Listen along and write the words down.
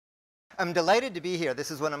I'm delighted to be here.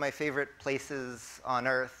 This is one of my favorite places on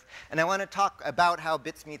Earth. And I want to talk about how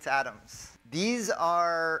bits meets atoms. These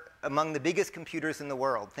are among the biggest computers in the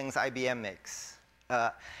world, things IBM makes.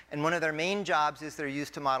 And one of their main jobs is they're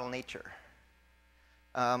used to model nature.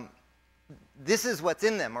 This is what's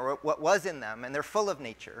in them, or what was in them, and they're full of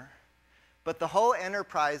nature. But the whole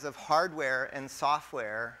enterprise of hardware and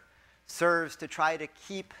software serves to try to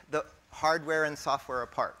keep the hardware and software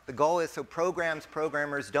apart. The goal is so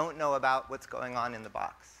programmers don't know about what's going on in the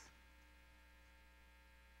box.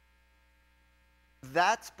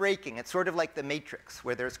 That's breaking. It's sort of like the Matrix,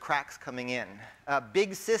 where there's cracks coming in.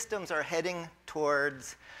 Big systems are heading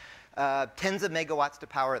towards tens of megawatts to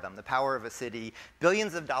power them, the power of a city,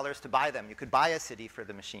 billions of dollars to buy them. You could buy a city for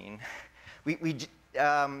the machine.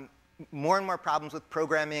 More and more problems with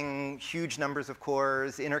programming huge numbers of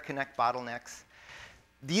cores, interconnect bottlenecks.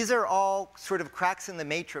 These are all sort of cracks in the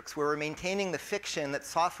matrix where we're maintaining the fiction that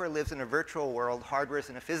software lives in a virtual world, hardware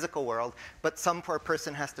is in a physical world, but some poor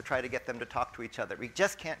person has to try to get them to talk to each other. We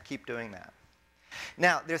just can't keep doing that.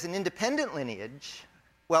 Now, there's an independent lineage.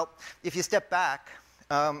 Well, if you step back,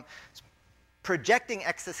 projecting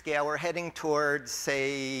exascale, we're heading towards,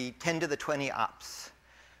 say, 10 to the 20 ops.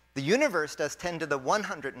 The universe does 10 to the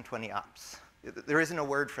 120 ops. There isn't a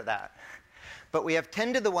word for that. But we have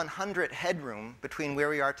 10 to the 100 headroom between where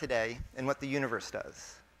we are today and what the universe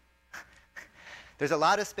does. There's a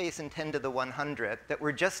lot of space in 10 to the 100 that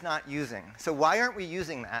we're just not using. So why aren't we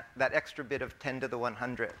using that extra bit of 10 to the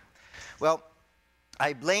 100? Well,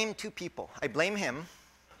 I blame two people. I blame him.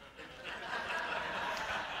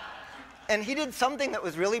 And he did something that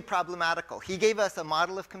was really problematical. He gave us a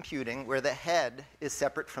model of computing where the head is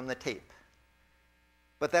separate from the tape.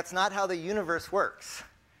 But that's not how the universe works.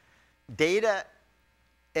 Data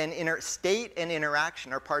and state and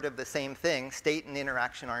interaction are part of the same thing. State and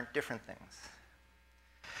interaction aren't different things.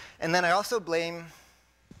 And then I also blame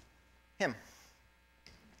him.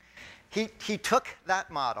 He took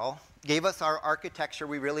that model, gave us our architecture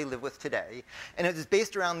we really live with today, and it is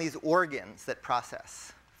based around these organs that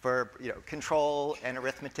process for control and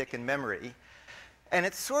arithmetic and memory. And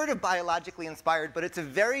it's sort of biologically inspired, but it's a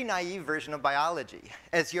very naive version of biology.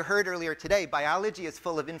 As you heard earlier today, biology is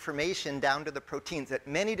full of information down to the proteins. At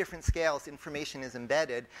many different scales, information is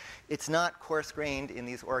embedded. It's not coarse-grained in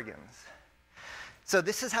these organs. So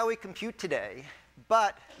this is how we compute today.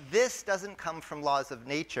 But this doesn't come from laws of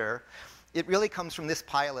nature. It really comes from this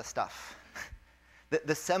pile of stuff.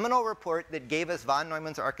 The seminal report that gave us von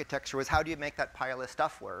Neumann's architecture was, how do you make that pile of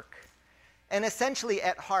stuff work? And essentially,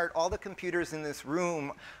 at heart, all the computers in this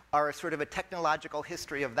room are sort of a technological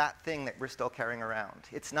history of that thing that we're still carrying around.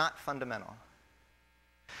 It's not fundamental.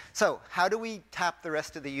 So how do we tap the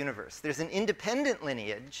rest of the universe? There's an independent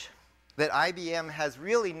lineage that IBM has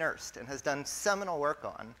really nursed and has done seminal work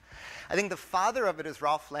on. I think the father of it is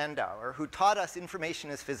Rolf Landauer, who taught us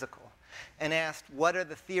information is physical and asked, what are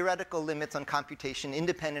the theoretical limits on computation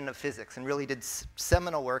independent of physics, and really did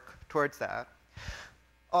seminal work towards that.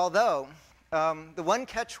 Although, the one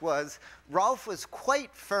catch was, Rolf was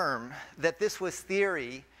quite firm that this was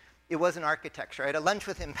theory, it wasn't architecture. I had a lunch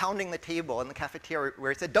with him pounding the table in the cafeteria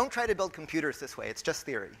where he said, don't try to build computers this way, it's just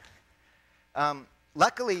theory.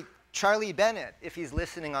 Luckily, Charlie Bennett, if he's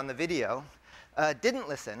listening on the video, didn't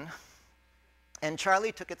listen. And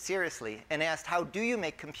Charlie took it seriously and asked, how do you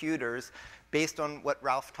make computers based on what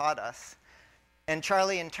Rolf taught us? And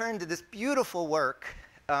Charlie, in turn, did this beautiful work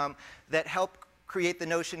that helped create the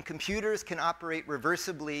notion computers can operate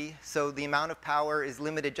reversibly, so the amount of power is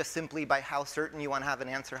limited just simply by how certain you want to have an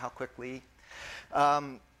answer, how quickly.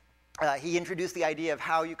 He introduced the idea of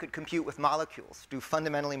how you could compute with molecules, do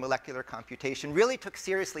fundamentally molecular computation, really took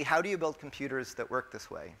seriously how do you build computers that work this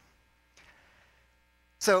way.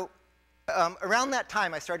 So around that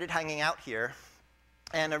time, I started hanging out here,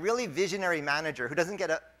 and a really visionary manager who doesn't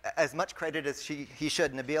get as much credit as he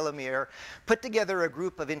should, Nabil Amir, put together a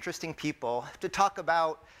group of interesting people to talk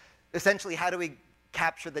about essentially how do we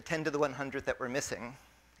capture the 10 to the 100 that we're missing.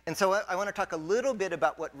 And so I want to talk a little bit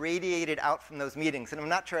about what radiated out from those meetings. And I'm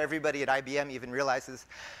not sure everybody at IBM even realizes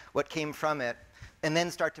what came from it, and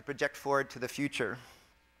then start to project forward to the future.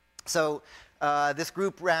 So this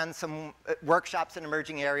group ran some workshops in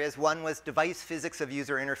emerging areas. One was device physics of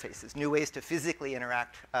user interfaces, new ways to physically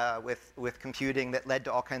interact with computing that led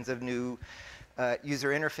to all kinds of new user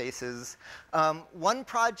interfaces. One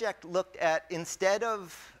project looked at, instead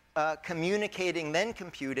of communicating, then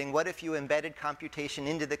computing, what if you embedded computation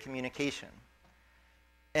into the communication?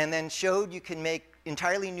 And then showed you can make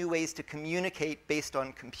entirely new ways to communicate based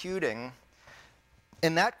on computing.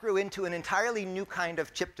 And that grew into an entirely new kind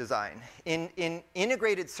of chip design. In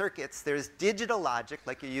integrated circuits, there's digital logic,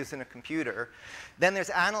 like you use in a computer. Then there's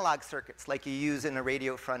analog circuits, like you use in a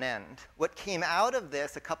radio front end. What came out of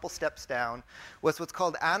this, a couple steps down, was what's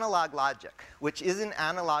called analog logic, which isn't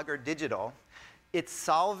analog or digital. It's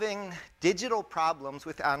solving digital problems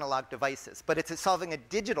with analog devices, but it's solving a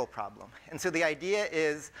digital problem. And so the idea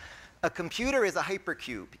is, a computer is a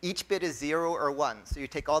hypercube. Each bit is 0 or 1. So you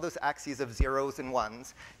take all those axes of zeros and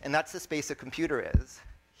ones, and that's the space a computer is.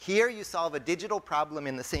 Here you solve a digital problem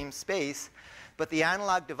in the same space, but the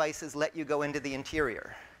analog devices let you go into the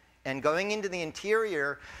interior. And going into the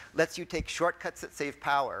interior lets you take shortcuts that save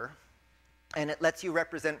power, and it lets you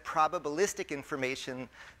represent probabilistic information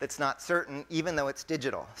that's not certain, even though it's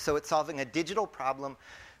digital. So it's solving a digital problem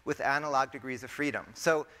with analog degrees of freedom.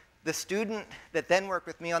 So the student that then worked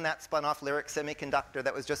with me on that spun off Lyric Semiconductor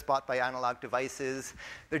that was just bought by Analog Devices.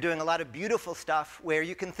 They're doing a lot of beautiful stuff where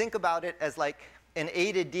you can think about it as like an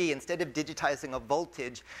A to D. Instead of digitizing a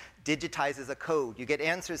voltage, digitizes a code. You get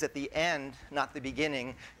answers at the end, not the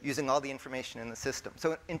beginning, using all the information in the system.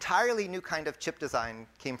 So an entirely new kind of chip design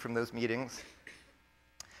came from those meetings.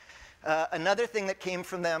 Another thing that came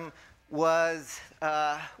from them was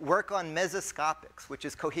work on mesoscopics, which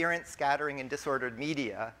is coherent scattering in disordered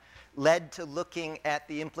media, led to looking at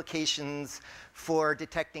the implications for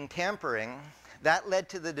detecting tampering. That led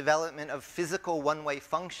to the development of physical one-way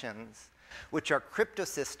functions, which are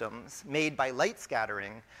cryptosystems made by light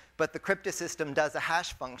scattering, but the cryptosystem does a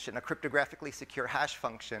hash function, a cryptographically secure hash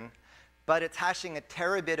function, but it's hashing a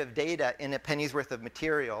terabit of data in a penny's worth of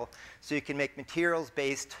material, so you can make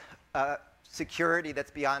materials-based security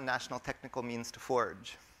that's beyond national technical means to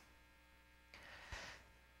forge.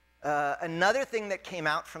 Another thing that came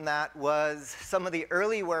out from that was some of the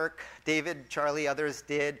early work David, Charlie, others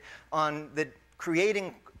did on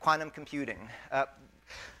creating quantum computing.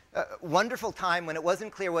 Wonderful time when it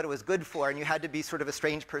wasn't clear what it was good for, and you had to be sort of a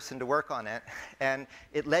strange person to work on it. And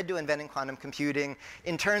it led to inventing quantum computing.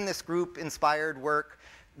 In turn, this group inspired work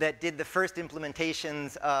that did the first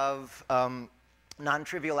implementations of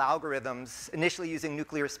non-trivial algorithms, initially using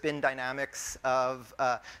nuclear spin dynamics of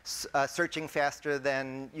searching faster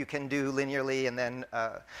than you can do linearly, and then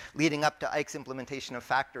leading up to Ike's implementation of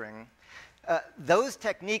factoring. Those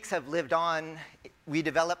techniques have lived on. We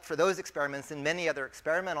developed for those experiments in many other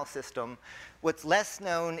experimental systems. What's less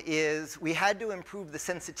known is we had to improve the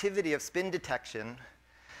sensitivity of spin detection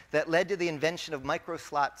that led to the invention of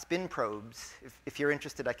microslot spin probes. If you're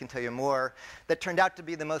interested, I can tell you more. That turned out to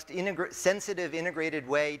be the most sensitive, integrated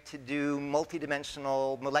way to do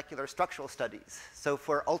multidimensional molecular structural studies. So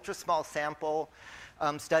for ultra-small sample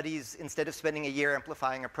studies, instead of spending a year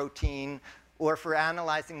amplifying a protein, or for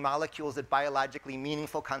analyzing molecules at biologically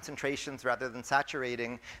meaningful concentrations rather than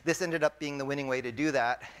saturating, this ended up being the winning way to do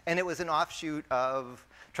that. And it was an offshoot of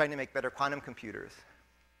trying to make better quantum computers.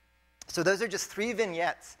 So those are just 3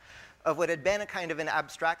 vignettes of what had been a kind of an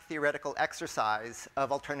abstract theoretical exercise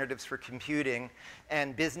of alternatives for computing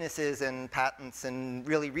and businesses and patents and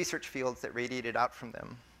really research fields that radiated out from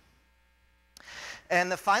them. And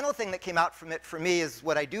the final thing that came out from it for me is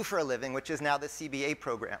what I do for a living, which is now the CBA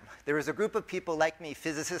program. There was a group of people like me,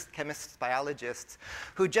 physicists, chemists, biologists,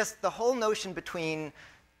 who just the whole notion between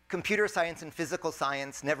computer science and physical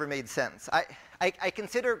science never made sense. I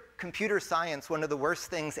consider computer science one of the worst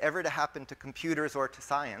things ever to happen to computers or to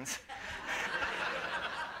science.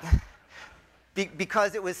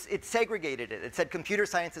 Because it segregated it. It said computer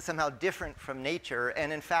science is somehow different from nature,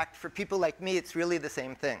 and in fact, for people like me, it's really the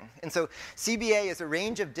same thing. And so CBA is a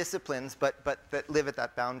range of disciplines, but that live at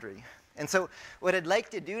that boundary. And so what I'd like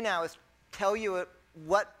to do now is tell you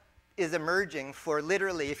what is emerging for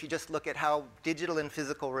literally, if you just look at how digital and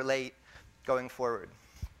physical relate going forward.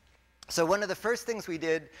 So one of the first things we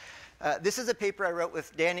did, this is a paper I wrote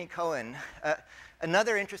with Danny Cohen.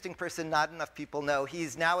 Another interesting person not enough people know.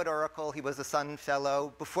 He's now at Oracle. He was a Sun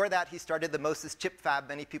Fellow. Before that, he started the Moses chip fab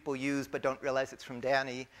many people use but don't realize it's from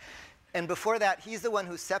Danny. And before that, he's the one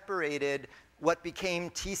who separated what became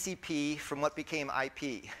TCP from what became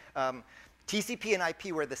IP. TCP and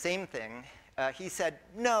IP were the same thing. He said,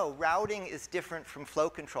 no, routing is different from flow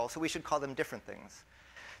control, so we should call them different things.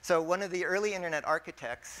 So one of the early internet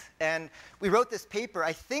architects, and we wrote this paper,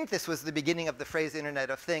 I think this was the beginning of the phrase Internet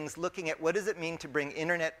of Things, looking at what does it mean to bring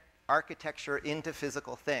internet architecture into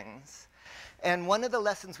physical things. And one of the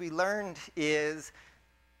lessons we learned is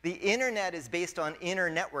the internet is based on inner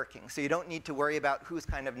networking, so you don't need to worry about whose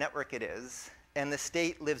kind of network it is, and the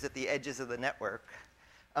state lives at the edges of the network.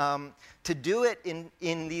 To do it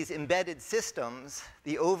in these embedded systems,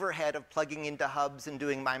 the overhead of plugging into hubs and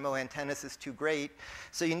doing MIMO antennas is too great.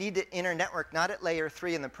 So you need to internetwork not at layer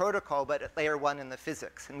 3 in the protocol, but at layer 1 in the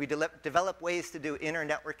physics. And we develop ways to do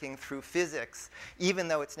internetworking through physics, even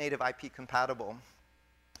though it's native IP compatible.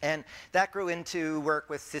 And that grew into work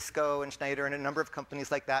with Cisco and Schneider and a number of companies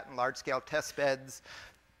like that in large-scale test beds.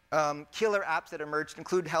 Killer apps that emerged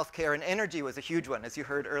include healthcare, and energy was a huge one, as you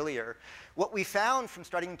heard earlier. What we found from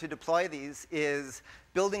starting to deploy these is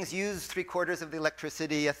buildings use 3/4 of the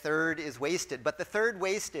electricity, a third is wasted. But the third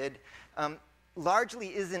wasted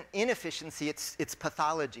largely isn't inefficiency, it's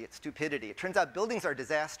pathology, it's stupidity. It turns out buildings are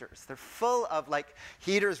disasters. They're full of like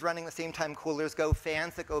heaters running the same time coolers go,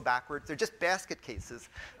 fans that go backwards. They're just basket cases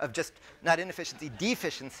of just not inefficiency,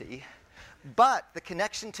 deficiency. But the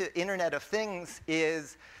connection to Internet of Things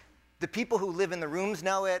is the people who live in the rooms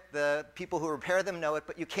know it, the people who repair them know it,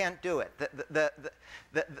 but you can't do it.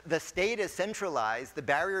 The state is centralized. The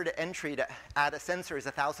barrier to entry to add a sensor is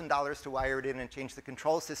 $1,000 to wire it in and change the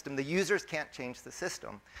control system. The users can't change the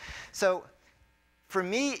system. So for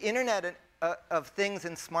me, Internet of Things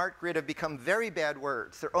and smart grid have become very bad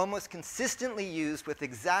words. They're almost consistently used with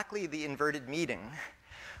exactly the inverted meaning,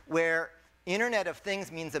 where Internet of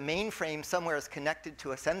Things means a mainframe somewhere is connected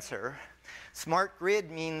to a sensor. Smart grid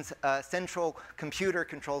means a central computer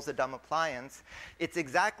controls a dumb appliance. It's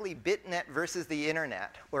exactly BitNet versus the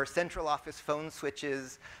internet, or central office phone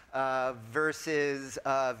switches versus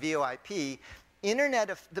VoIP.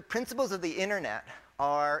 The principles of the internet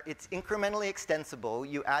are it's incrementally extensible.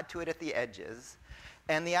 You add to it at the edges.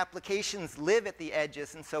 And the applications live at the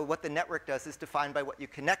edges, and so what the network does is defined by what you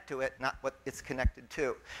connect to it, not what it's connected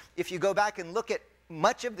to. If you go back and look at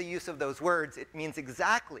much of the use of those words, it means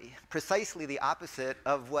precisely the opposite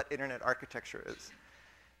of what internet architecture is.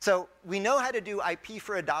 So we know how to do IP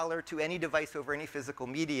for $1 to any device over any physical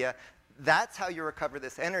media. That's how you recover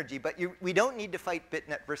this energy, but we don't need to fight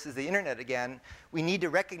BitNet versus the internet again. We need to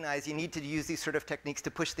recognize you need to use these sort of techniques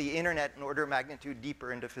to push the internet an order of magnitude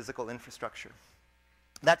deeper into physical infrastructure.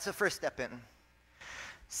 That's the first step in.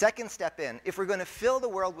 Second step in, if we're going to fill the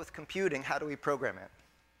world with computing, how do we program it?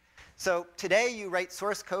 So today you write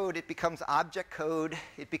source code, it becomes object code,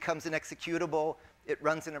 it becomes an executable, it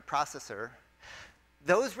runs in a processor.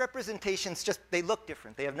 Those representations they look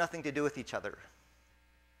different. They have nothing to do with each other.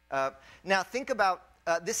 Now think about,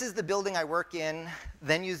 this is the building I work in,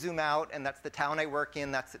 then you zoom out, and that's the town I work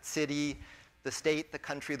in, that's its city, the state, the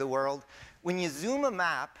country, the world. When you zoom a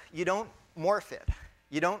map, you don't morph it.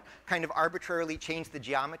 You don't kind of arbitrarily change the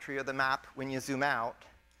geometry of the map when you zoom out.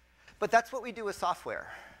 But that's what we do with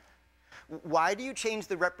software. Why do you change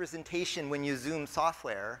the representation when you zoom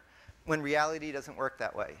software when reality doesn't work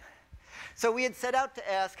that way? So we had set out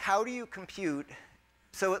to ask, how do you compute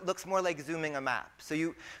so it looks more like zooming a map?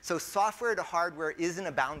 So software to hardware isn't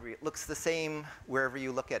a boundary. It looks the same wherever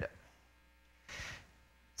you look at it.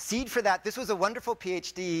 Seed for that, this was a wonderful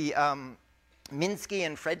PhD. Minsky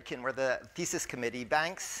and Fredkin were the thesis committee.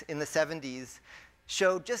 Banks in the 70s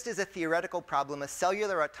showed, just as a theoretical problem, a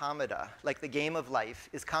cellular automata, like the game of life,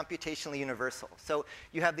 is computationally universal. So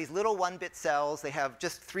you have these little 1-bit cells. They have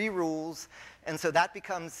just 3 rules. And so that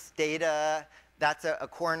becomes data. That's a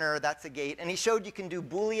corner. That's a gate. And he showed you can do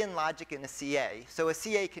Boolean logic in a CA. So a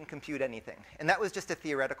CA can compute anything. And that was just a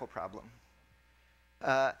theoretical problem.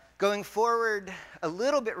 Going forward, a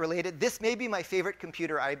little bit related, this may be my favorite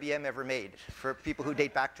computer IBM ever made, for people who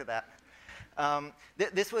date back to that.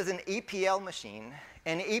 This was an APL machine,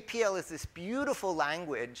 and APL is this beautiful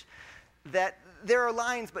language that there are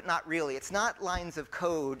lines, but not really. It's not lines of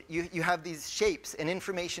code. You have these shapes, and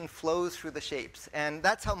information flows through the shapes. And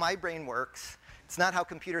that's how my brain works. It's not how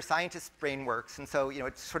computer scientists' brain works, and so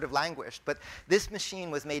it's sort of languished. But this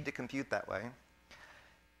machine was made to compute that way.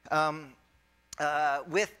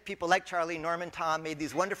 With people like Charlie, Norman, Tom, made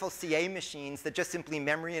these wonderful CA machines that just simply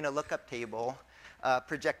memory in a lookup table,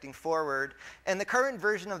 projecting forward. And the current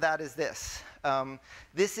version of that is this.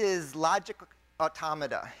 This is logic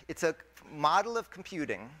automata. It's a model of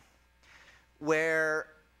computing where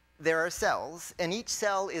there are cells, and each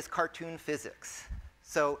cell is cartoon physics.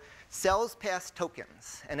 So cells pass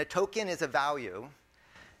tokens, and a token is a value.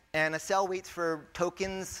 And a cell waits for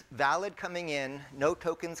tokens, valid coming in, no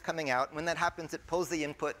tokens coming out. When that happens, it pulls the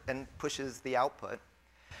input and pushes the output.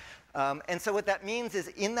 And so what that means is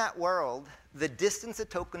in that world, the distance a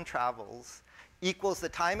token travels equals the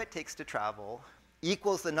time it takes to travel,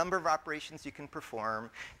 equals the number of operations you can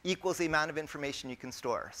perform, equals the amount of information you can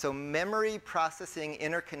store. So memory, processing,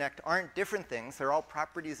 interconnect aren't different things. They're all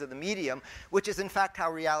properties of the medium, which is in fact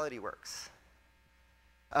how reality works.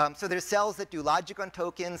 So there's cells that do logic on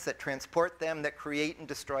tokens, that transport them, that create and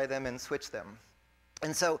destroy them, and switch them.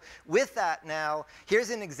 And so with that now, here's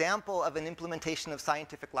an example of an implementation of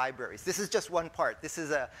scientific libraries. This is just one part. This is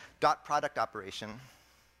a dot product operation.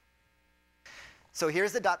 So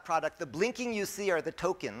here's the dot product. The blinking you see are the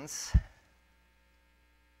tokens.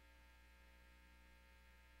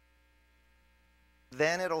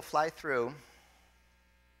 Then it'll fly through.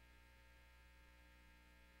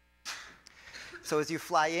 So as you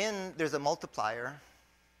fly in, there's a multiplier.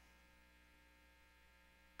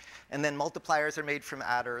 And then multipliers are made from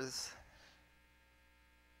adders.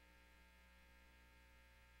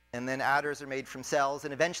 And then adders are made from cells,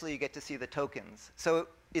 and eventually you get to see the tokens. So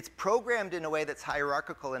it's programmed in a way that's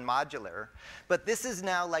hierarchical and modular, but this is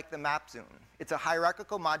now like the map zone. It's a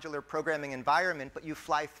hierarchical modular programming environment, but you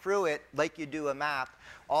fly through it like you do a map.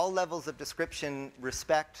 All levels of description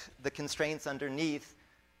respect the constraints underneath.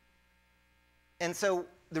 And so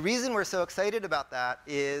the reason we're so excited about that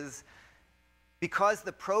is because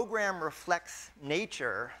the program reflects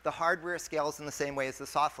nature, the hardware scales in the same way as the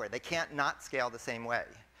software. They can't not scale the same way.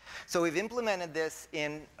 So we've implemented this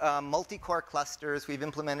in multi-core clusters. We've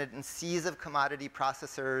implemented in seas of commodity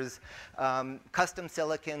processors. Custom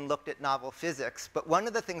silicon looked at novel physics. But one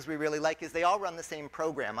of the things we really like is they all run the same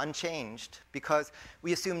program, unchanged, because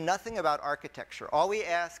we assume nothing about architecture. All we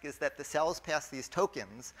ask is that the cells pass these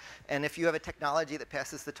tokens. And if you have a technology that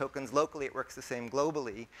passes the tokens locally, it works the same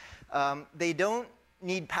globally. They don't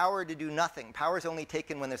need power to do nothing. Power is only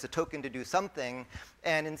taken when there's a token to do something.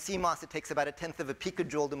 And in CMOS, it takes about 1/10 of a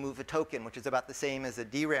picojoule to move a token, which is about the same as a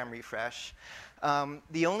DRAM refresh.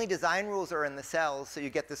 The only design rules are in the cells, so you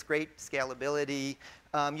get this great scalability.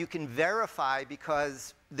 You can verify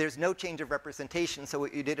because there's no change of representation, so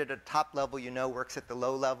what you did at a top level you know works at the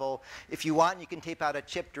low level. If you want, you can tape out a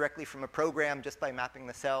chip directly from a program just by mapping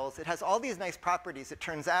the cells. It has all these nice properties. It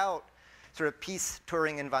turns out, sort of Peace,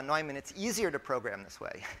 Turing, and von Neumann, it's easier to program this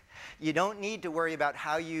way. You don't need to worry about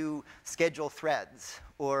how you schedule threads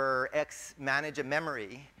or manage a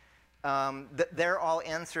memory. They're all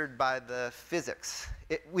answered by the physics.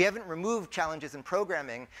 We haven't removed challenges in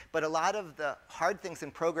programming, but a lot of the hard things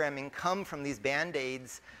in programming come from these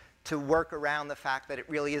band-aids to work around the fact that it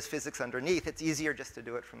really is physics underneath. It's easier just to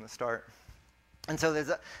do it from the start. And so there's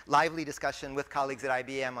a lively discussion with colleagues at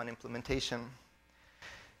IBM on implementation.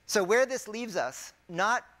 So where this leaves us,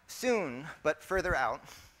 not soon, but further out,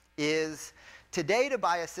 is today to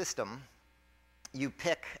buy a system, you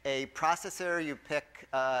pick a processor, you pick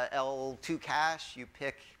L2 cache, you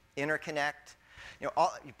pick interconnect, you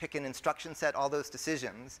pick an instruction set, all those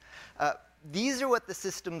decisions. These are what the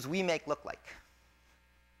systems we make look like.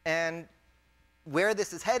 And where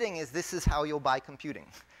this is heading is this is how you'll buy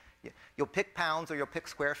computing. You'll pick pounds or you'll pick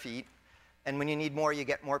square feet, and when you need more, you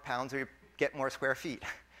get more pounds or you get more square feet.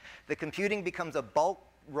 The computing becomes a bulk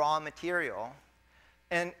raw material.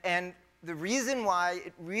 And the reason why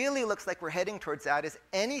it really looks like we're heading towards that is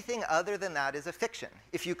anything other than that is a fiction.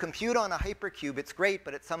 If you compute on a hypercube, it's great,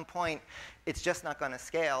 but at some point, it's just not going to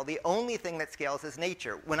scale. The only thing that scales is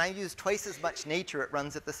nature. When I use twice as much nature, it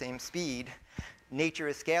runs at the same speed. Nature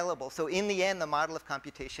is scalable. So in the end, the model of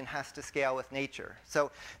computation has to scale with nature.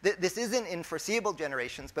 So this isn't in foreseeable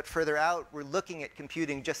generations, but further out, we're looking at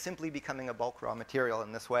computing just simply becoming a bulk raw material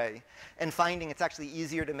in this way and finding it's actually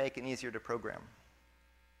easier to make and easier to program.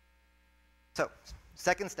 So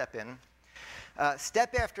second step in.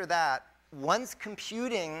 Step after that, once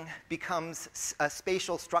computing becomes a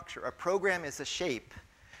spatial structure, a program is a shape,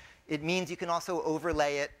 it means you can also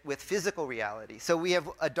overlay it with physical reality. So we have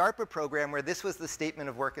a DARPA program where this was the statement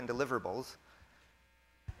of work and deliverables.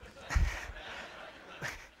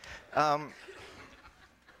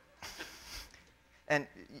 And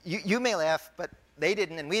you may laugh, but they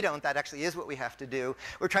didn't and we don't. That actually is what we have to do.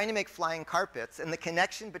 We're trying to make flying carpets. And the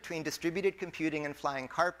connection between distributed computing and flying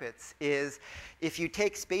carpets is if you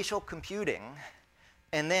take spatial computing,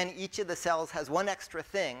 and then each of the cells has one extra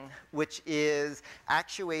thing, which is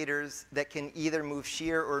actuators that can either move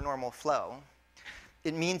shear or normal flow.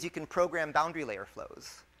 It means you can program boundary layer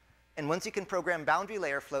flows. And once you can program boundary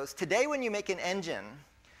layer flows, today when you make an engine,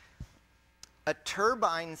 a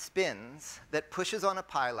turbine spins that pushes on a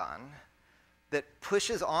pylon, that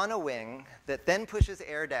pushes on a wing, that then pushes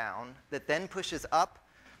air down, that then pushes up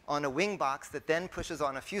on a wing box, that then pushes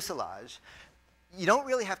on a fuselage. You don't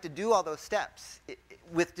really have to do all those steps.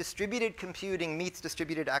 With distributed computing meets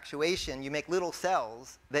distributed actuation, you make little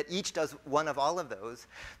cells that each does one of all of those.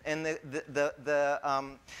 And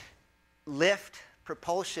the lift,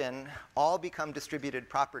 propulsion, all become distributed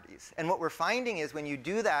properties. And what we're finding is when you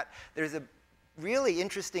do that, there's a really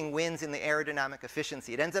interesting wins in the aerodynamic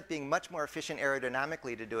efficiency. It ends up being much more efficient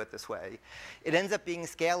aerodynamically to do it this way. It ends up being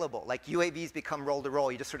scalable. Like UAVs become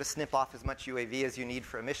roll-to-roll. You just sort of snip off as much UAV as you need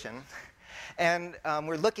for a mission. And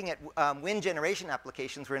we're looking at wind generation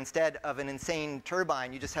applications where instead of an insane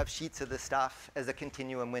turbine, you just have sheets of this stuff as a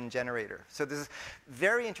continuum wind generator. So there's a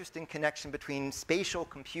very interesting connection between spatial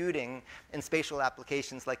computing and spatial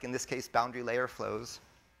applications, like in this case, boundary layer flows.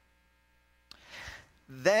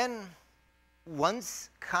 Then, once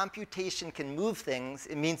computation can move things,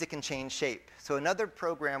 it means it can change shape. So another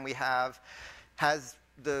program we have has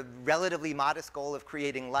the relatively modest goal of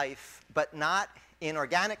creating life, but not in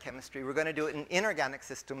organic chemistry. We're going to do it in inorganic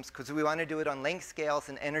systems because we want to do it on length scales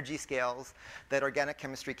and energy scales that organic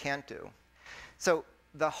chemistry can't do. So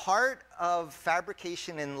the heart of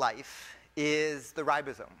fabrication in life is the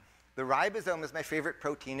ribosome. The ribosome is my favorite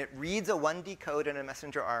protein. It reads a 1D code in a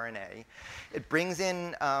messenger RNA. It brings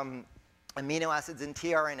in amino acids and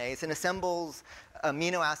tRNAs and assembles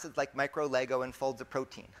amino acids like micro Lego and folds a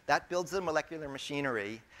protein. That builds the molecular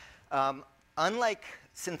machinery. Unlike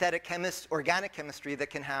synthetic organic chemistry that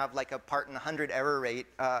can have like a part in 100 error rate,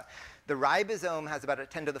 the ribosome has about a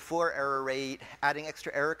 10 to the 4 error rate, adding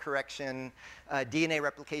extra error correction. DNA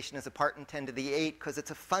replication is a part in 10 to the 8 because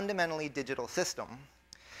it's a fundamentally digital system.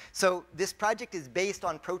 So this project is based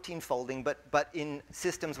on protein folding, but in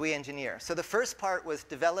systems we engineer. So the first part was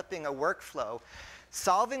developing a workflow.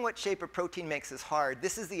 Solving what shape a protein makes is hard.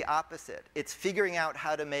 This is the opposite. It's figuring out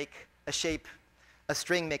how to make a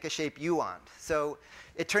string make a shape you want. So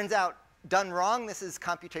it turns out, done wrong, this is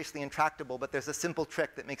computationally intractable, but there's a simple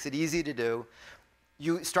trick that makes it easy to do.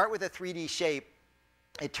 You start with a 3D shape.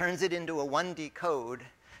 It turns it into a 1D code,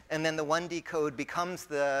 and then the 1D code becomes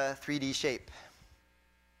the 3D shape.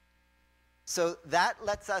 So that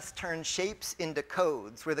lets us turn shapes into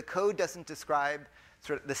codes, where the code doesn't describe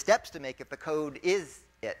sort of the steps to make it. The code is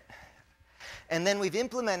it. And then we've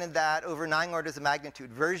implemented that over 9 orders of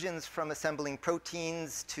magnitude, versions from assembling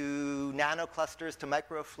proteins to nanoclusters to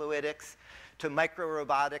microfluidics to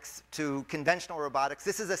microrobotics to conventional robotics.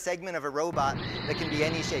 This is a segment of a robot that can be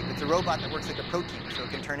any shape. It's a robot that works like a protein, so it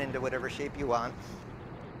can turn into whatever shape you want.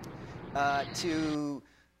 To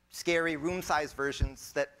scary room-sized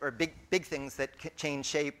versions that are big things that change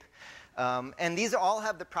shape. And these all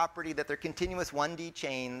have the property that they're continuous 1D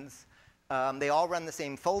chains. They all run the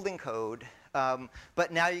same folding code,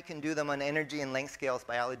 but now you can do them on energy and length scales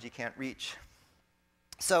biology can't reach.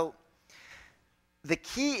 So the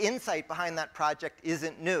key insight behind that project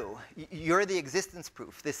isn't new. You're the existence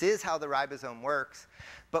proof. This is how the ribosome works,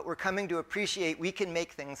 but we're coming to appreciate we can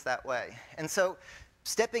make things that way. And so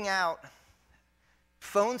stepping out,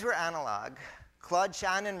 phones were analog. Claude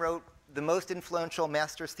Shannon wrote the most influential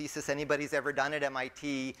master's thesis anybody's ever done at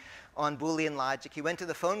MIT on Boolean logic. He went to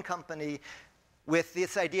the phone company with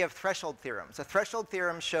this idea of threshold theorems. A threshold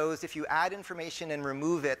theorem shows if you add information and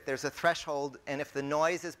remove it, there's a threshold, and if the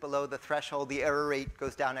noise is below the threshold, the error rate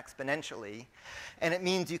goes down exponentially. And it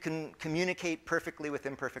means you can communicate perfectly with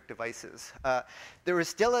imperfect devices. There was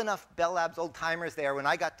still enough Bell Labs old-timers there when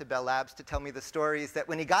I got to Bell Labs to tell me the stories that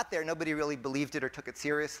when he got there, nobody really believed it or took it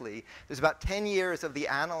seriously. There's about 10 years of the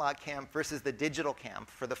analog camp versus the digital camp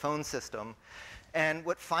for the phone system. And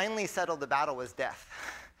what finally settled the battle was death.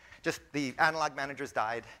 Just the analog managers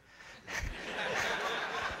died.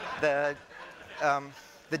 The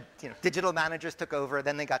digital managers took over,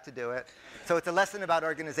 then they got to do it. So it's a lesson about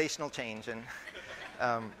organizational change. And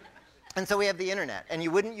so we have the internet. And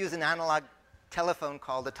you wouldn't use an analog telephone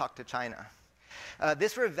call to talk to China.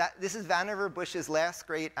 This is Vannevar Bush's last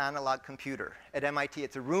great analog computer at MIT.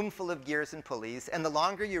 It's a room full of gears and pulleys. And the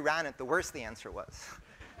longer you ran it, the worse the answer was.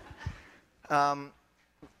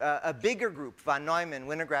 A bigger group, von Neumann,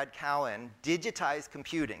 Winograd, Cowan, digitized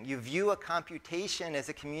computing. You view a computation as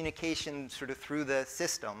a communication sort of through the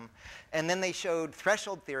system. And then they showed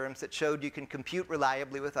threshold theorems that showed you can compute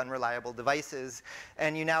reliably with unreliable devices.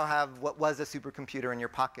 And you now have what was a supercomputer in your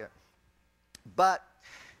pocket. But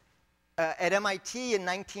at MIT in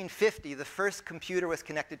 1950, the first computer was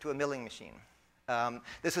connected to a milling machine.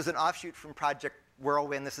 This was an offshoot from Project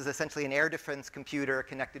Whirlwind. This is essentially an air defense computer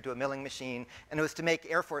connected to a milling machine, and it was to make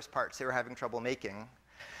Air Force parts they were having trouble making.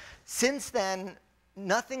 Since then,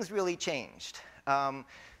 nothing's really changed.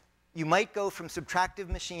 You might go from subtractive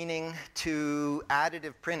machining to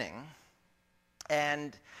additive printing,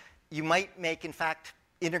 and you might make, in fact,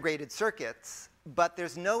 integrated circuits, but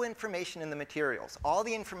there's no information in the materials. All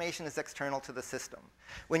the information is external to the system.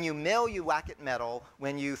 When you mill, you whack at metal.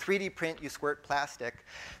 When you 3D print, you squirt plastic.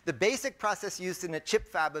 The basic process used in a chip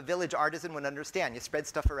fab a village artisan would understand. You spread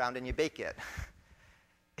stuff around and you bake it.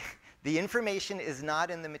 The information is not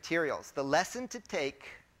in the materials. The lesson to take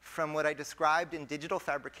from what I described in digital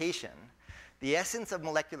fabrication, the essence of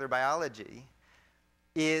molecular biology,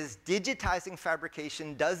 is digitizing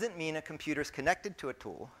fabrication doesn't mean a computer's connected to a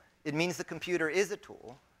tool. It means the computer is a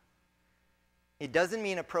tool. It doesn't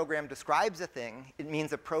mean a program describes a thing. It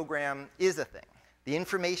means a program is a thing. The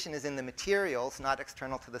information is in the materials, not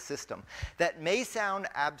external to the system. That may sound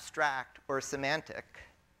abstract or semantic,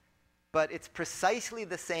 but it's precisely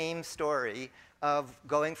the same story of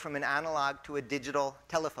going from an analog to a digital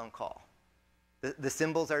telephone call. The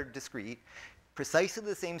symbols are discrete. Precisely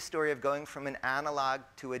the same story of going from an analog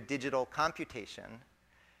to a digital computation.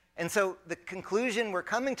 And so the conclusion we're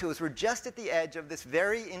coming to is we're just at the edge of this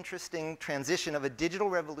very interesting transition of a digital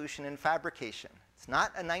revolution in fabrication. It's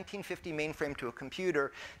not a 1950 mainframe to a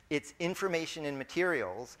computer. It's information in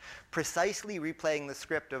materials, precisely replaying the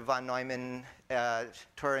script of von Neumann,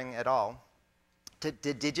 Turing et al. To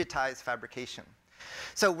digitize fabrication.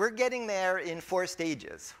 So we're getting there in 4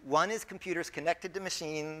 stages. One is computers connected to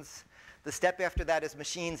machines. The step after that is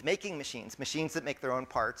machines making machines, machines that make their own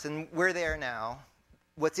parts. And we're there now.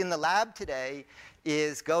 What's in the lab today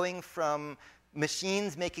is going from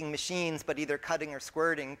machines making machines, but either cutting or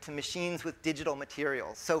squirting, to machines with digital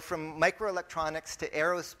materials. So from microelectronics to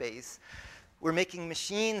aerospace, we're making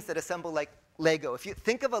machines that assemble like Lego. If you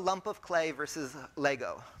think of a lump of clay versus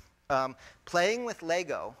Lego, playing with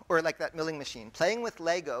Lego, or like that milling machine, playing with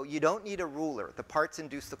Lego, you don't need a ruler. The parts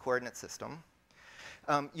induce the coordinate system.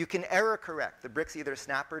 You can error correct. The bricks either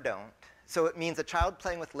snap or don't. So it means a child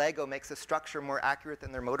playing with Lego makes a structure more accurate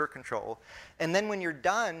than their motor control. And then when you're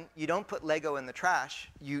done, you don't put Lego in the trash.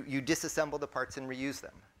 You disassemble the parts and reuse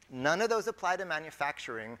them. None of those apply to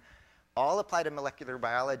manufacturing. All apply to molecular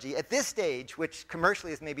biology. At this stage, which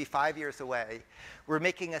commercially is maybe 5 years away, we're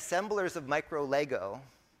making assemblers of micro Lego.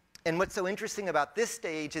 And what's so interesting about this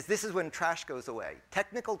stage is this is when trash goes away.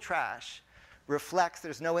 Technical trash reflects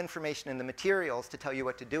there's no information in the materials to tell you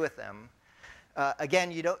what to do with them.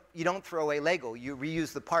 Again, you don't throw away Lego. You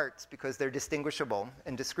reuse the parts because they're distinguishable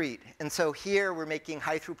and discrete. And so here we're making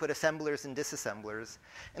high-throughput assemblers and disassemblers.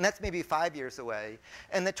 And that's maybe 5 years away.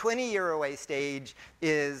 And the 20-year-away stage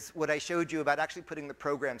is what I showed you about actually putting the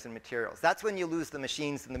programs in materials. That's when you lose the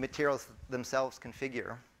machines and the materials themselves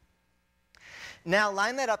configure. Now,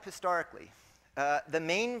 line that up historically. The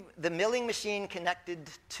milling machine connected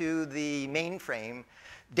to the mainframe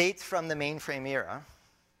dates from the mainframe era.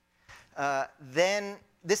 Then,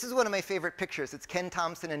 this is one of my favorite pictures. It's Ken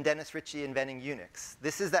Thompson and Dennis Ritchie inventing Unix.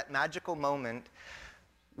 This is that magical moment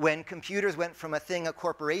when computers went from a thing a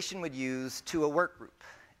corporation would use to a work group.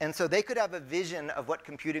 And so they could have a vision of what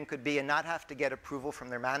computing could be and not have to get approval from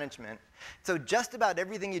their management. So just about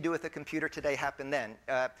everything you do with a computer today happened then.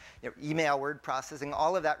 Email, word processing,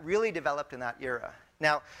 all of that really developed in that era.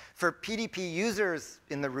 Now, for PDP users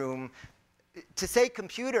in the room, to say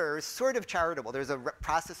computer is sort of charitable. There's a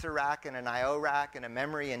processor rack and an I/O rack and a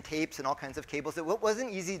memory and tapes and all kinds of cables. It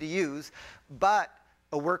wasn't easy to use, but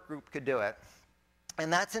a work group could do it.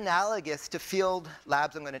 And that's analogous to field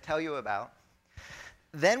labs I'm going to tell you about.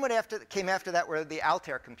 Then what came after that were the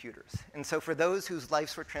Altair computers. And so for those whose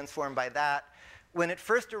lives were transformed by that, when it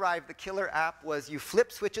first arrived, the killer app was you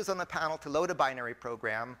flip switches on the panel to load a binary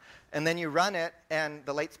program, and then you run it, and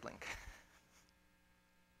the lights blink.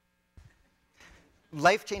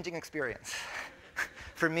 Life-changing experience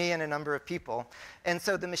for me and a number of people. And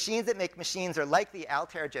so the machines that make machines are like the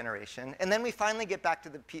Altair generation. And then we finally get to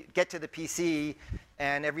the PC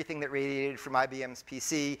and everything that radiated from IBM's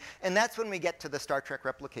PC. And that's when we get to the Star Trek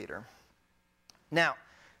replicator. Now,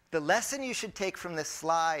 the lesson you should take from this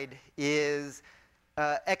slide is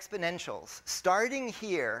exponentials. Starting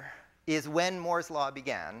here is when Moore's law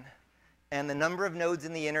began. And the number of nodes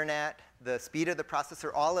in the internet, the speed of the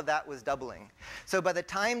processor, all of that was doubling. So by the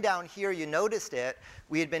time down here you noticed it,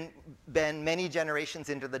 we had been many generations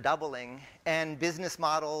into the doubling. And business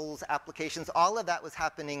models, applications, all of that was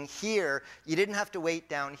happening here. You didn't have to wait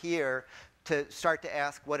down here to start to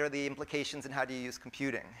ask what are the implications and how do you use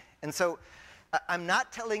computing. And so I'm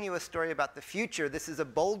not telling you a story about the future. This is a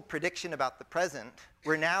bold prediction about the present.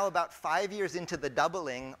 We're now about 5 years into the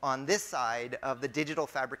doubling on this side of the digital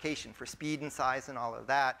fabrication for speed and size and all of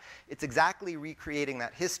that. It's exactly recreating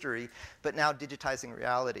that history, but now digitizing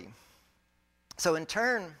reality. So in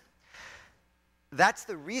turn, that's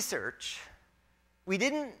the research. We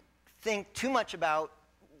didn't think too much about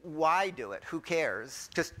why do it, who cares,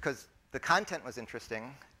 just because the content was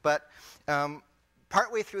interesting. But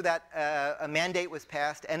partway through that, a mandate was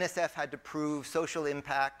passed. NSF had to prove social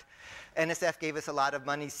impact. NSF gave us a lot of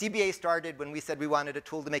money. CBA started when we said we wanted a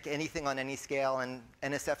tool to make anything on any scale, and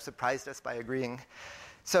NSF surprised us by agreeing.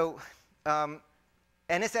 So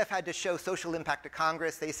NSF had to show social impact to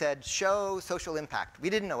Congress. They said, show social impact. We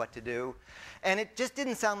didn't know what to do. And it just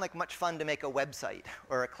didn't sound like much fun to make a website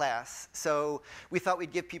or a class. So we thought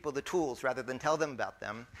we'd give people the tools rather than tell them about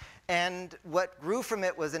them. And what grew from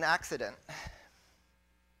it was an accident.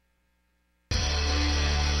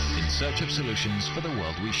 In search of solutions for the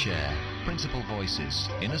world we share. Principal Voices,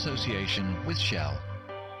 in association with Shell.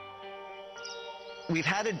 We've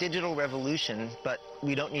had a digital revolution, but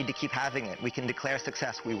we don't need to keep having it. We can declare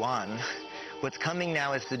success, we won. What's coming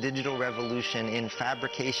now is the digital revolution in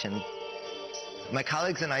fabrication. My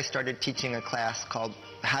colleagues and I started teaching a class called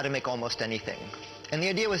How to Make Almost Anything. And the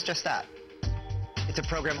idea was just that. It's a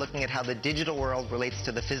program looking at how the digital world relates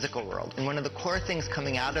to the physical world. And one of the core things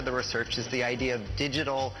coming out of the research is the idea of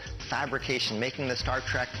digital fabrication, making the Star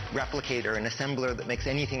Trek replicator, an assembler that makes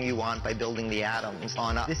anything you want by building the atoms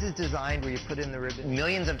on up. This is designed where you put in the ribbon.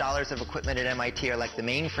 Millions of dollars of equipment at MIT are like the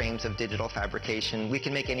mainframes of digital fabrication. We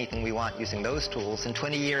can make anything we want using those tools. In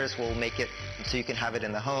 20 years, we'll make it so you can have it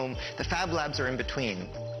in the home. The fab labs are in between.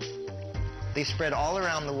 They spread all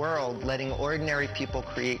around the world, letting ordinary people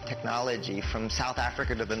create technology from South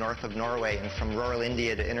Africa to the north of Norway and from rural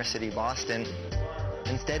India to inner city Boston.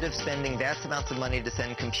 Instead of spending vast amounts of money to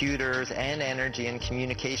send computers and energy and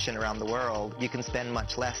communication around the world, you can spend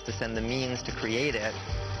much less to send the means to create it.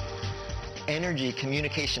 Energy,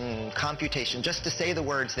 communication, computation, just to say the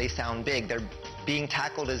words, they sound big. They're being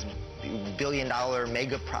tackled as billion-dollar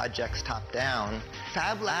mega projects top-down.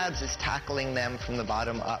 Fab Labs is tackling them from the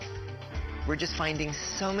bottom up. We're just finding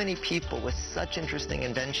so many people with such interesting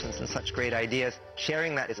inventions and such great ideas.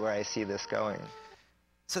 Sharing that is where I see this going.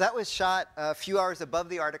 So that was shot a few hours above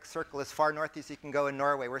the Arctic Circle, as far north as you can go in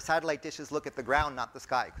Norway, where satellite dishes look at the ground, not the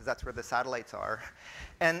sky, because that's where the satellites are.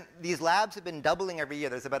 And these labs have been doubling every year.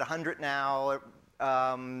 There's about 100 now,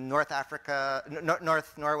 North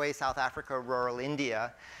Norway, South Africa, rural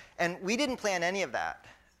India. And we didn't plan any of that.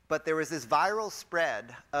 But there was this viral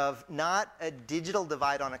spread of not a digital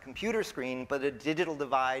divide on a computer screen, but a digital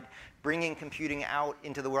divide bringing computing out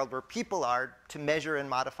into the world where people are to measure and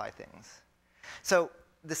modify things. So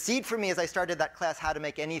the seed for me as I started that class, How to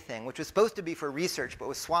Make Anything, which was supposed to be for research, but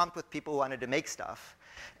was swamped with people who wanted to make stuff.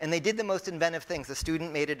 And they did the most inventive things. A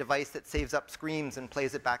student made a device that saves up screams and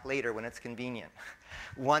plays it back later when it's convenient.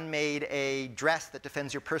 One made a dress that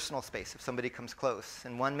defends your personal space if somebody comes close.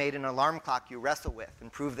 And one made an alarm clock you wrestle with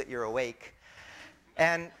and prove that you're awake.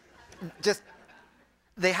 And just,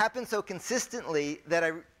 they happen so consistently that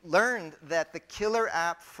I learned that the killer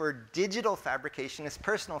app for digital fabrication is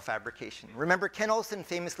personal fabrication. Remember Ken Olsen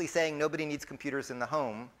famously saying, nobody needs computers in the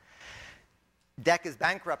home. DEC is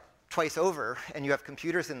bankrupt twice over, and you have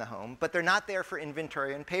computers in the home, but they're not there for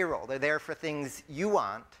inventory and payroll. They're there for things you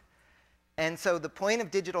want. And so the point of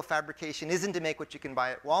digital fabrication isn't to make what you can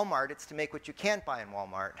buy at Walmart. It's to make what you can't buy in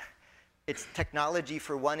Walmart. It's technology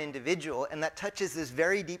for one individual, and that touches this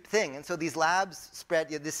very deep thing. And so these labs spread.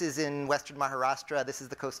 This is in western Maharashtra. This is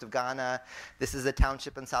the coast of Ghana. This is a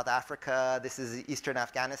township in South Africa. This is eastern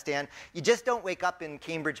Afghanistan. You just don't wake up in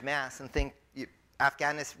Cambridge, Mass. and think,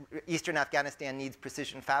 Eastern Afghanistan needs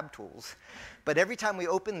precision fab tools. But every time we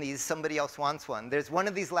open these, somebody else wants one. There's one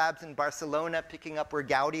of these labs in Barcelona picking up where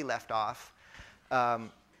Gaudi left off.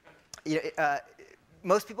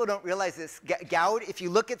 Most people don't realize this. Gaudi, if you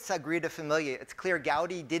look at Sagrada Familia, it's clear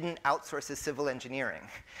Gaudi didn't outsource his civil engineering.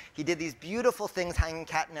 He did these beautiful things hanging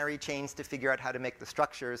catenary chains to figure out how to make the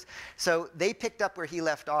structures. So they picked up where he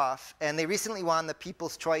left off, and they recently won the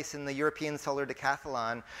People's Choice in the European Solar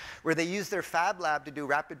Decathlon, where they used their fab lab to do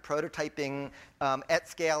rapid prototyping at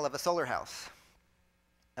scale of a solar house.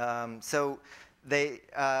 So they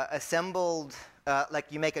assembled, like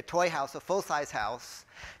you make a toy house, a full-size house.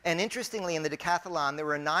 And interestingly, in the decathlon, there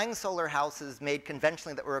were 9 solar houses made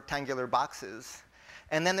conventionally that were rectangular boxes.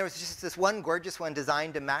 And then there was just this one gorgeous one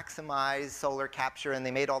designed to maximize solar capture, and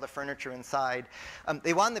they made all the furniture inside.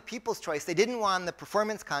 They won the People's Choice. They didn't win the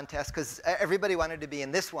performance contest because everybody wanted to be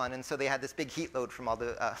in this one, and so they had this big heat load from all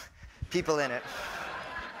the people in it.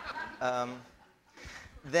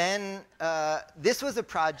 Then this was a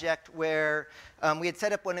project where we had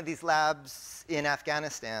set up one of these labs in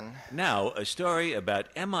Afghanistan. Now, a story about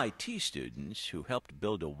MIT students who helped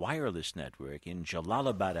build a wireless network in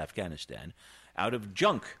Jalalabad, Afghanistan, out of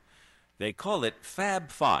junk. They call it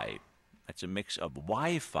Fab-Fi. That's a mix of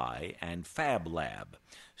Wi-Fi and Fab Lab.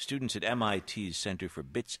 Students at MIT's Center for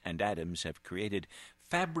Bits and Atoms have created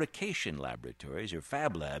fabrication laboratories, or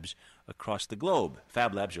Fab Labs, across the globe.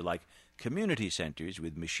 Fab Labs are like community centers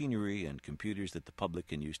with machinery and computers that the public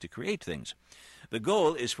can use to create things. The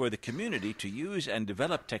goal is for the community to use and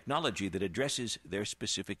develop technology that addresses their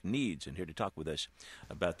specific needs. And here to talk with us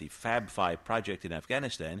about the Fab 5 project in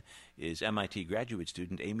Afghanistan is MIT graduate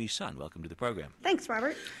student Amy Sun. Welcome to the program. Thanks,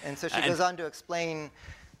 Robert. And so she goes on to explain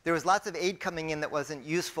there was lots of aid coming in that wasn't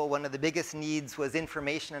useful. One of the biggest needs was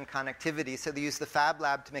information and connectivity. So they used the Fab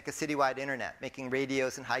Lab to make a citywide internet, making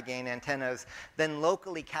radios and high-gain antennas, then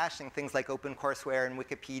locally caching things like OpenCourseWare and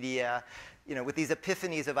Wikipedia, with these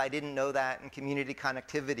epiphanies of I didn't know that and community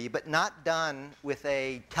connectivity, but not done with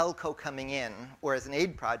a telco coming in or as an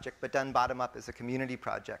aid project, but done bottom-up as a community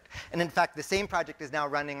project. And in fact, the same project is now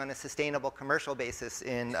running on a sustainable commercial basis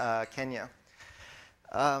in Kenya.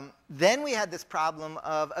 Then we had this problem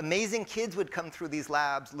of amazing kids would come through these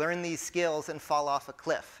labs, learn these skills, and fall off a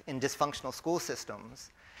cliff in dysfunctional school systems.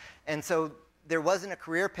 And so there wasn't a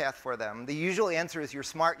career path for them. The usual answer is you're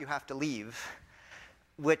smart, you have to leave,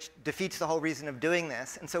 which defeats the whole reason of doing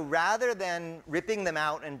this. And so rather than ripping them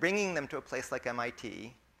out and bringing them to a place like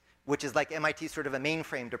MIT, which is like MIT sort of a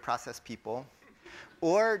mainframe to process people,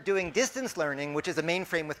 or doing distance learning, which is a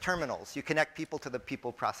mainframe with terminals. You connect people to the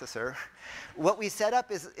people processor. What we set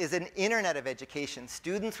up is an internet of education,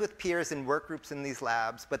 students with peers in work groups in these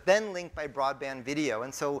labs, but then linked by broadband video.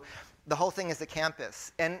 And so the whole thing is a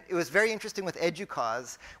campus. And it was very interesting with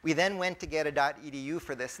EDUCAUSE. We then went to get a .edu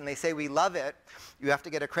for this, and they say, we love it. You have to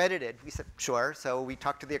get accredited. We said, sure. So we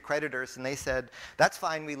talked to the accreditors, and they said, that's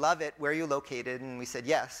fine. We love it. Where are you located? And we said,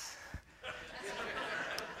 yes.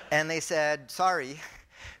 And they said, sorry,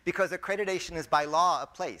 because accreditation is by law a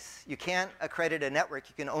place. You can't accredit a network.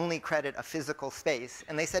 You can only credit a physical space.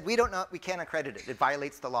 And they said, we can't accredit it. It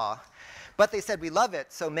violates the law. But they said, we love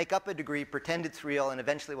it, so make up a degree, pretend it's real, and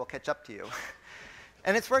eventually we'll catch up to you.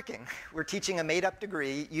 And it's working. We're teaching a made-up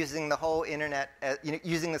degree using the whole internet,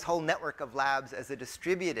 using this whole network of labs as a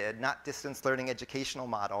distributed, not distance learning educational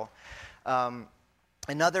model.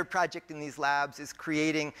 Another project in these labs is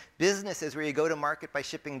creating businesses where you go to market by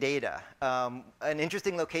shipping data. An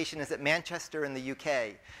interesting location is at Manchester in the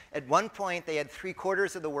UK. At one point, they had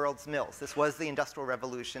 3/4 of the world's mills. This was the Industrial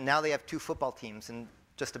Revolution. Now they have 2 football teams and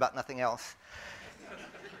just about nothing else.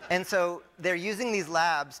 And so they're using these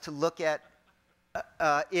labs to look at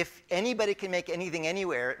if anybody can make anything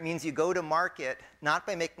anywhere, it means you go to market not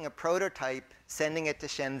by making a prototype, sending it to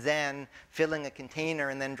Shenzhen, filling a container,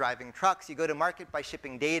 and then driving trucks. You go to market by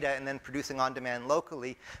shipping data and then producing on demand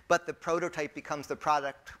locally, but the prototype becomes the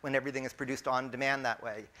product when everything is produced on demand that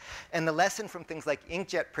way. And the lesson from things like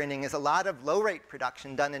inkjet printing is a lot of low-rate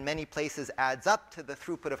production done in many places adds up to the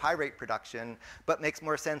throughput of high-rate production, but makes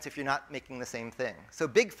more sense if you're not making the same thing. So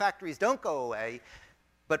big factories don't go away,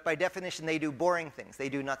 but by definition, they do boring things. They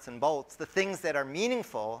do nuts and bolts. The things that are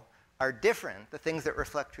meaningful are different, the things that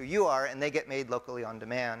reflect who you are, and they get made locally on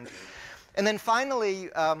demand. And then finally,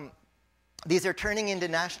 these are turning into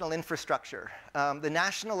national infrastructure. The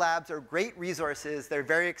national labs are great resources. They're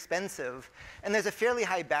very expensive. And there's a fairly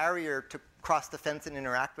high barrier to cross the fence and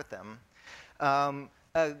interact with them.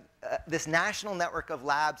 This national network of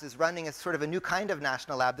labs is running as sort of a new kind of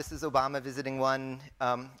national lab. This is Obama visiting one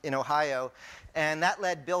in Ohio. And that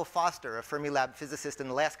led Bill Foster, a Fermilab physicist in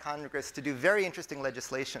the last Congress, to do very interesting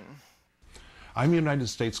legislation. I'm United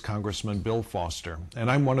States Congressman Bill Foster, and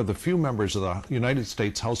I'm one of the few members of the United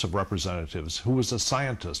States House of Representatives who was a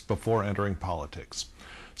scientist before entering politics.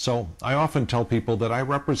 So I often tell people that I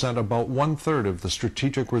represent about 1/3 of the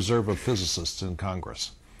strategic reserve of physicists in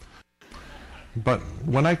Congress. But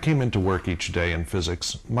when I came into work each day in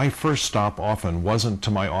physics, my first stop often wasn't to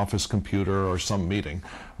my office computer or some meeting,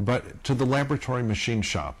 but to the laboratory machine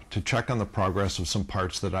shop to check on the progress of some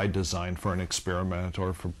parts that I designed for an experiment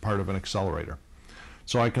or for part of an accelerator.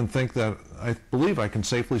 So I believe I can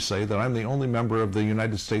safely say that I'm the only member of the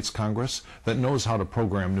United States Congress that knows how to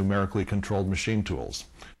program numerically controlled machine tools.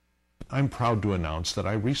 I'm proud to announce that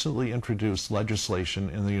I recently introduced legislation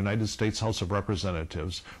in the United States House of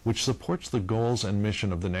Representatives which supports the goals and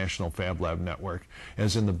mission of the National Fab Lab Network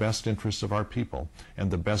as in the best interests of our people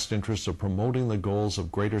and the best interests of promoting the goals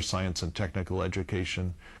of greater science and technical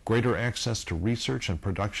education, greater access to research and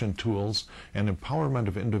production tools, and empowerment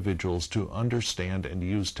of individuals to understand and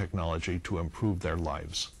use technology to improve their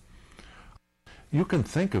lives. You can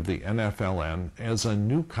think of the NFLN as a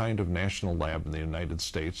new kind of national lab in the United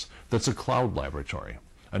States that's a cloud laboratory,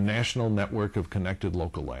 a national network of connected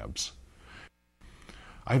local labs.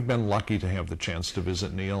 I've been lucky to have the chance to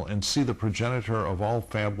visit Neil and see the progenitor of all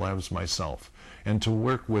Fab Labs myself, and to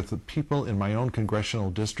work with people in my own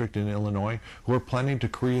congressional district in Illinois who are planning to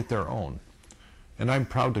create their own. And I'm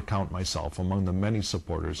proud to count myself among the many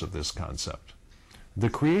supporters of this concept. The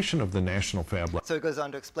creation of the National Fab Lab. So it goes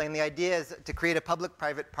on to explain the idea is to create a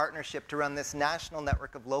public-private partnership to run this national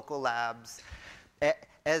network of local labs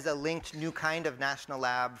as a linked new kind of national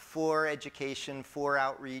lab for education, for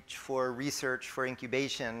outreach, for research, for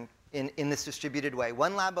incubation in this distributed way.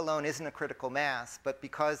 One lab alone isn't a critical mass, but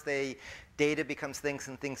because data becomes things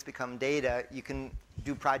and things become data, you can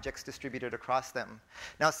do projects distributed across them.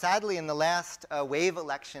 Now, sadly, in the last wave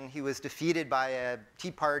election, he was defeated by a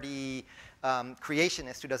Tea Party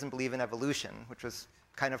creationist who doesn't believe in evolution, which was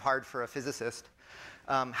kind of hard for a physicist.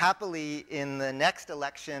 Happily, in the next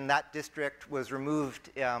election, that district was removed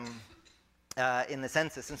in the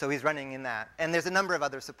census, and so he's running in that. And there's a number of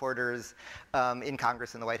other supporters in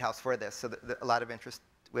Congress and the White House for this, so a lot of interest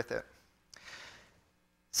with it.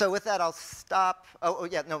 So with that, I'll stop. Oh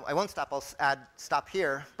yeah, no, I won't stop. I'll stop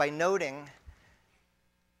here by noting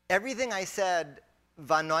everything I said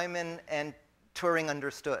von Neumann and Turing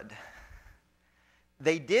understood.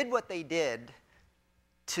 They did what they did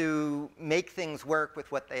to make things work with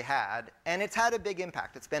what they had, and it's had a big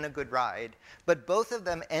impact. It's been a good ride. But both of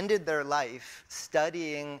them ended their life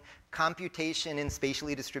studying computation in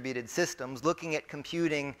spatially distributed systems, looking at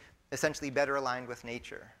computing essentially better aligned with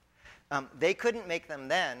nature. They couldn't make them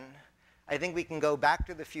then. I think we can go back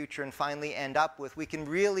to the future and finally end up with, we can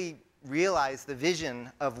really realize the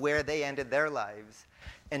vision of where they ended their lives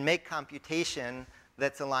and make computation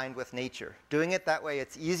that's aligned with nature. Doing it that way,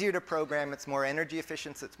 it's easier to program, it's more energy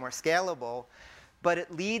efficient, it's more scalable, but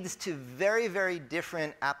it leads to very, very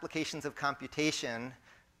different applications of computation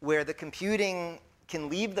where the computing can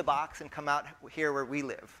leave the box and come out here where we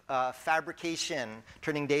live. Fabrication,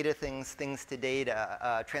 turning data things to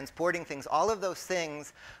data, transporting things, all of those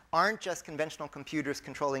things aren't just conventional computers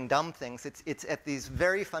controlling dumb things. It's at these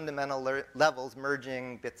very fundamental levels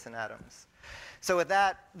merging bits and atoms. So with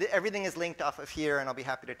that, everything is linked off of here, and I'll be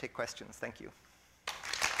happy to take questions. Thank you.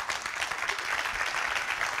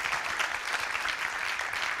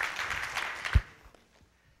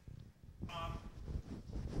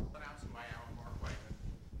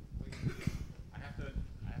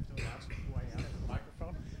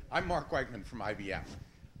 I'm Mark Weichman from IBM.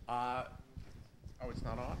 Oh, it's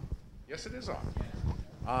not on? Yes, it is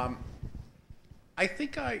on.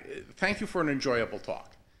 Thank you for an enjoyable talk.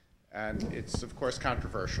 And it's, of course,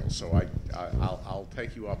 controversial, so I'll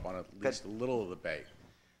take you up on at least a little of the debate.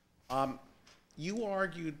 You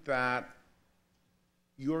argued that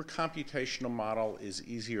your computational model is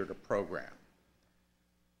easier to program.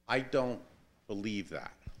 I don't believe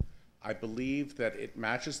that. I believe that it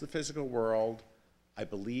matches the physical world. I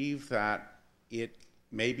believe that it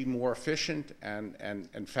may be more efficient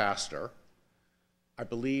and faster. I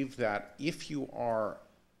believe that if you are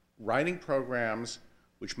writing programs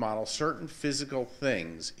which model certain physical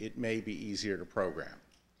things, it may be easier to program.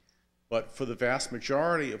 But for the vast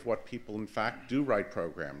majority of what people, in fact, do write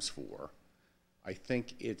programs for, I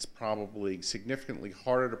think it's probably significantly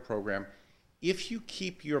harder to program if you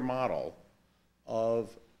keep your model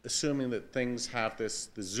of assuming that things have the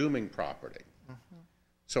zooming property. Mm-hmm.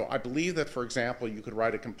 So I believe that, for example, you could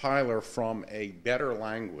write a compiler from a better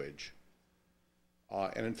language,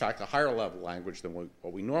 and in fact a higher level language than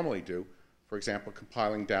what we normally do, for example,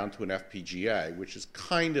 compiling down to an FPGA, which is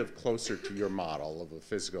kind of closer to your model of a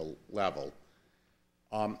physical level,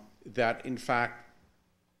 that in fact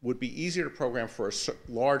would be easier to program for a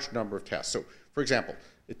large number of tasks. So, for example,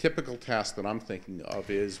 a typical task that I'm thinking of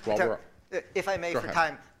is, if I may, for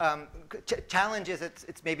time, challenge is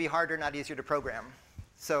it's maybe harder, not easier to program.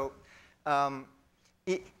 So in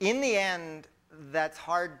the end, that's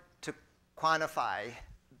hard to quantify.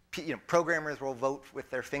 Programmers will vote with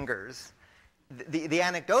their fingers. The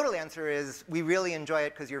anecdotal answer is we really enjoy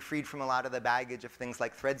it because you're freed from a lot of the baggage of things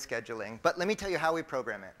like thread scheduling. But let me tell you how we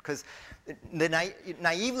program it, because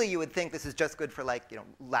naively you would think this is just good for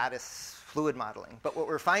lattice fluid modeling. But what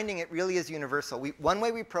we're finding, it really is universal. One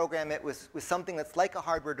way we program it was something that's like a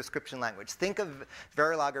hardware description language. Think of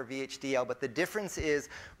Verilog or VHDL, but the difference is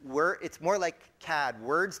it's more like CAD.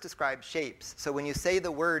 Words describe shapes. So when you say the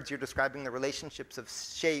words, you're describing the relationships of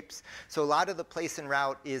shapes. So a lot of the place and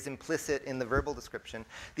route is implicit in the verbal description.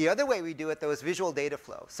 The other way we do it, though, is visual data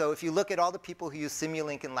flow. So if you look at all the people who use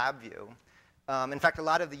Simulink and LabVIEW, in fact, a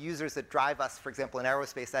lot of the users that drive us, for example, in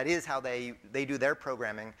aerospace, that is how they do their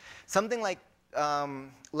programming. Something like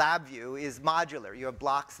LabVIEW is modular. You have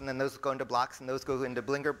blocks, and then those go into blocks, and those go into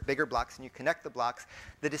bigger blocks, and you connect the blocks.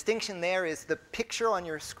 The distinction there is the picture on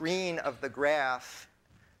your screen of the graph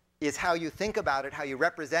is how you think about it, how you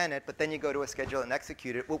represent it, but then you go to a schedule and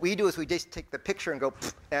execute it. What we do is we just take the picture and go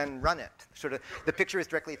and run it. Sort of, the picture is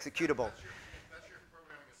directly executable. That's your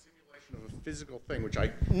programming a simulation of physical thing, which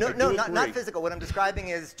I No, do no, agree. not physical. What I'm describing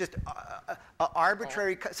is just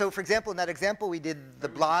arbitrary. So, for example, in that example we did the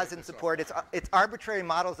blahs and support. It's arbitrary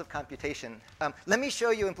models of computation. Let me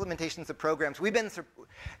show you implementations of programs. The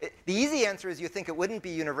easy answer is you think it wouldn't be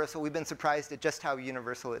universal. We've been surprised at just how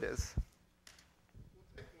universal it is. We'll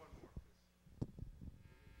take one more,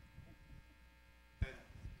 please. And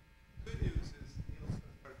good news is Neil spent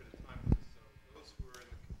quite a bit of time with this, so those who are in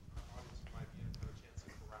the audience might be have a chance to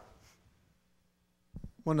corral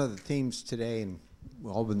it. One of the themes today, and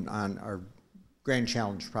we've all been on, our grand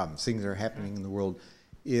challenge problems, things that are happening in the world.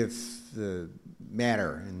 If the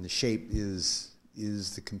matter and the shape is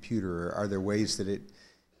the computer, are there ways that it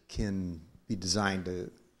can be designed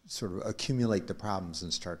to sort of accumulate the problems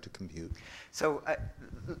and start to compute? So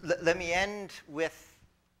let me end with,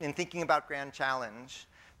 in thinking about grand challenge,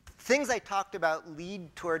 things I talked about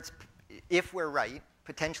lead towards, if we're right,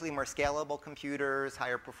 potentially more scalable computers,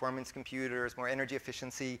 higher performance computers, more energy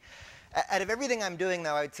efficiency. Out of everything I'm doing,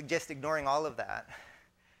 though, I would suggest ignoring all of that.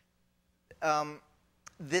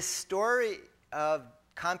 This story of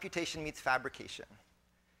computation meets fabrication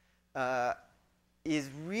is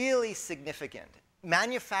really significant.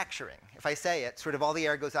 Manufacturing, if I say it, sort of all the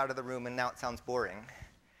air goes out of the room and now it sounds boring.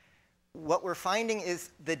 What we're finding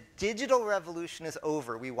is the digital revolution is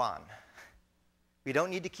over. We won. We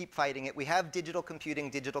don't need to keep fighting it. We have digital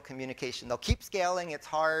computing, digital communication. They'll keep scaling. It's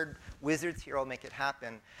hard. Wizards here will make it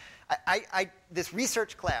happen. This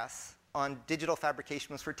research class on digital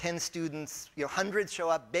fabrication was for 10 students. Hundreds show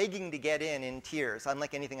up begging to get in tears,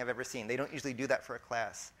 unlike anything I've ever seen. They don't usually do that for a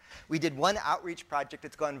class. We did one outreach project.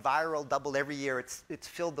 It's gone viral, doubled every year. It's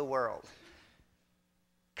filled the world.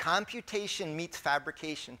 Computation meets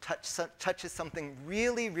fabrication, touches something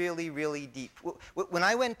really, really, really deep. When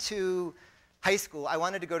I went to high school, I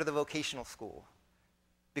wanted to go to the vocational school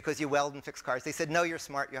because you weld and fix cars. They said, no, you're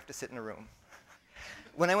smart, you have to sit in a room.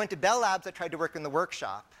 When I went to Bell Labs, I tried to work in the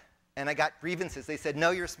workshop, and I got grievances. They said,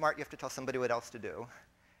 no, you're smart, you have to tell somebody what else to do.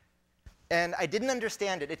 And I didn't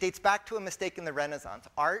understand it. It dates back to a mistake in the Renaissance.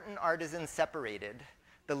 Art and artisans separated.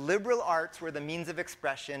 The liberal arts were the means of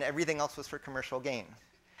expression. Everything else was for commercial gain.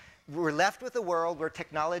 We're left with a world where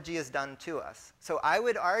technology is done to us. So I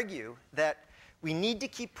would argue that we need to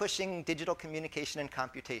keep pushing digital communication and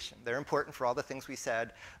computation. They're important for all the things we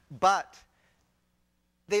said, but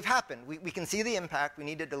they've happened. We can see the impact. We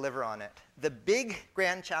need to deliver on it. The big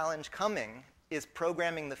grand challenge coming is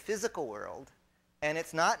programming the physical world, and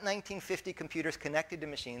it's not 1950 computers connected to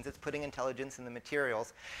machines. It's putting intelligence in the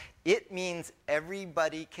materials. It means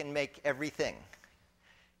everybody can make everything.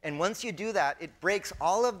 And once you do that, it breaks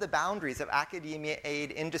all of the boundaries of academia,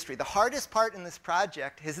 aid, industry. The hardest part in this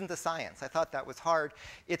project isn't the science. I thought that was hard.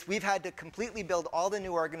 We've had to completely build all the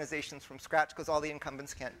new organizations from scratch because all the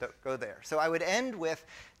incumbents can't go there. So I would end with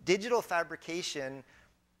digital fabrication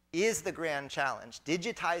is the grand challenge.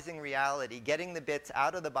 Digitizing reality, getting the bits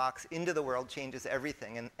out of the box into the world changes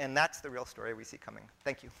everything. And that's the real story we see coming.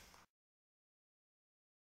 Thank you.